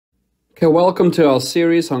Okay, welcome to our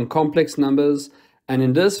series on complex numbers, and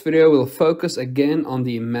in this video we'll focus again on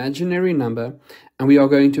the imaginary number, and we are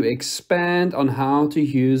going to expand on how to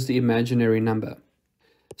use the imaginary number.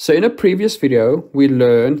 So in a previous video we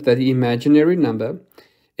learned that the imaginary number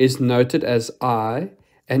is noted as I,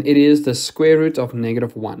 and it is the square root of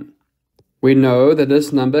 -1. We know that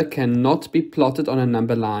this number cannot be plotted on a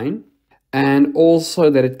number line, and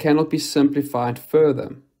also that it cannot be simplified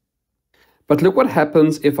further. But look what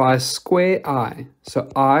happens if I square I. So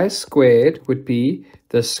I squared would be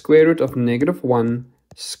the square root of -1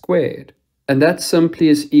 squared. And that simply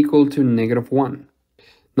is equal to -1.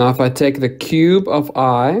 Now if I take the cube of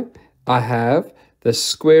I have the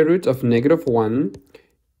square root of -1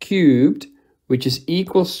 cubed, which is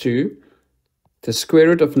equals to the square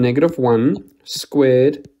root of -1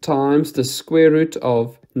 squared times the square root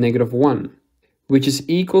of -1, which is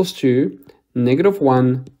equals to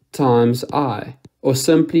 -1 times I, or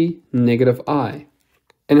simply -I.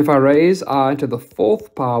 And if I raise I to the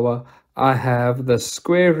 4th power, I have the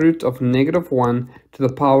square root of -1 to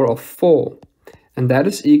the power of 4. And that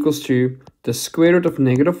is equals to the square root of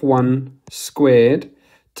 -1 squared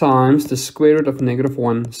times the square root of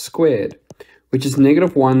 -1 squared, which is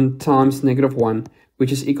 -1 times -1,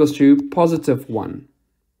 which is equals to +1.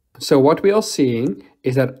 So what we are seeing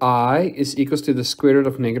is that I is equals to the square root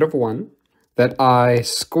of -1, that I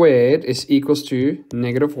squared is equals to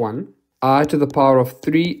 -1, I to the power of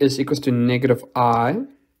 3 is equals to -I,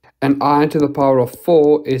 and I to the power of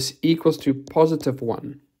 4 is equals to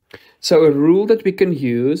 +1. So a rule that we can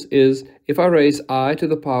use is if I raise I to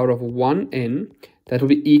the power of 1n, that will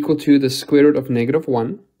be equal to the square root of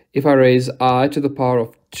 -1. If I raise I to the power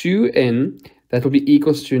of 2n, that will be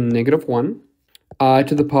equals to -1. I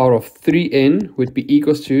to the power of 3n would be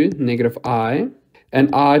equals to -I. And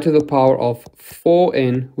I to the power of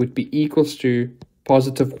 4n would be equals to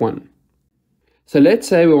 +1. So let's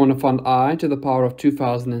say we want to find I to the power of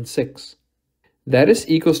 2006. That is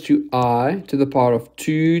equals to I to the power of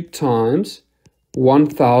 2 times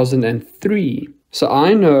 1003. So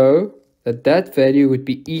I know that that value would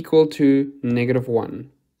be equal to -1,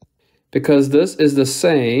 because this is the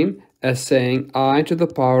same as saying I to the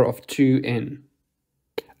power of 2n.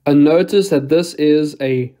 And notice that this is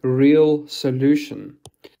a real solution.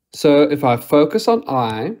 So if I focus on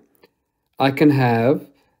I can have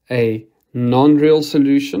a non-real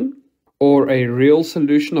solution or a real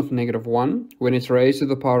solution of -1 when it's raised to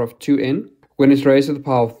the power of 2n. When it's raised to the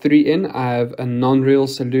power of 3n, I have a non-real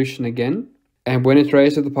solution again. And when it's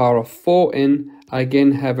raised to the power of 4n, I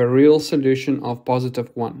again have a real solution of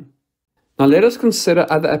 +1. Now let us consider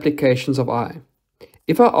other applications of I.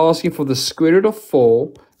 If I ask you for the square root of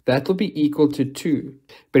 4, that will be equal to 2.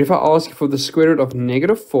 But if I ask you for the square root of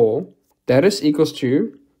 -4, that is equals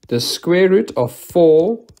to the square root of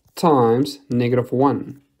 4 times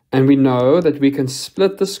 -1. And we know that we can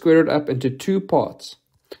split the square root up into 2 parts.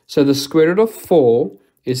 So the square root of 4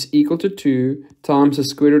 is equal to 2 times the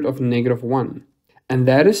square root of -1. And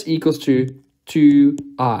that is equals to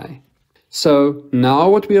 2i. So now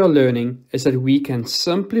what we are learning is that we can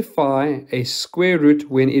simplify a square root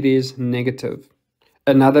when it is negative.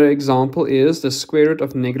 Another example is the square root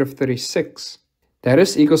of -36. That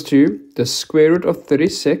is equals to the square root of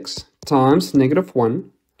 36 times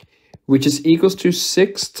 -1, which is equals to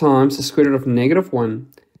 6 times the square root of -1,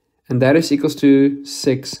 and that is equals to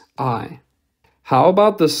 6i. How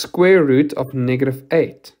about the square root of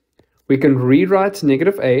 -8? We can rewrite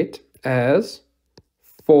 -8 as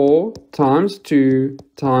 4 times 2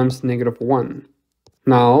 times -1.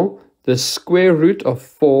 Now, the square root of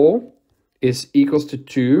 4 is equals to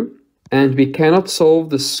 2, and we cannot solve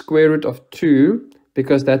the square root of 2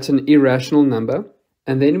 because that's an irrational number.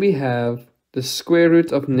 And then we have the square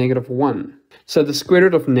root of -1. So the square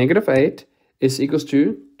root of -8 is equals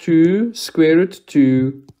to 2 square root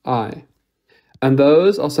 2i. And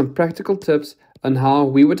those are some practical tips on how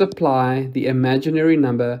we would apply the imaginary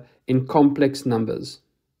number in complex numbers.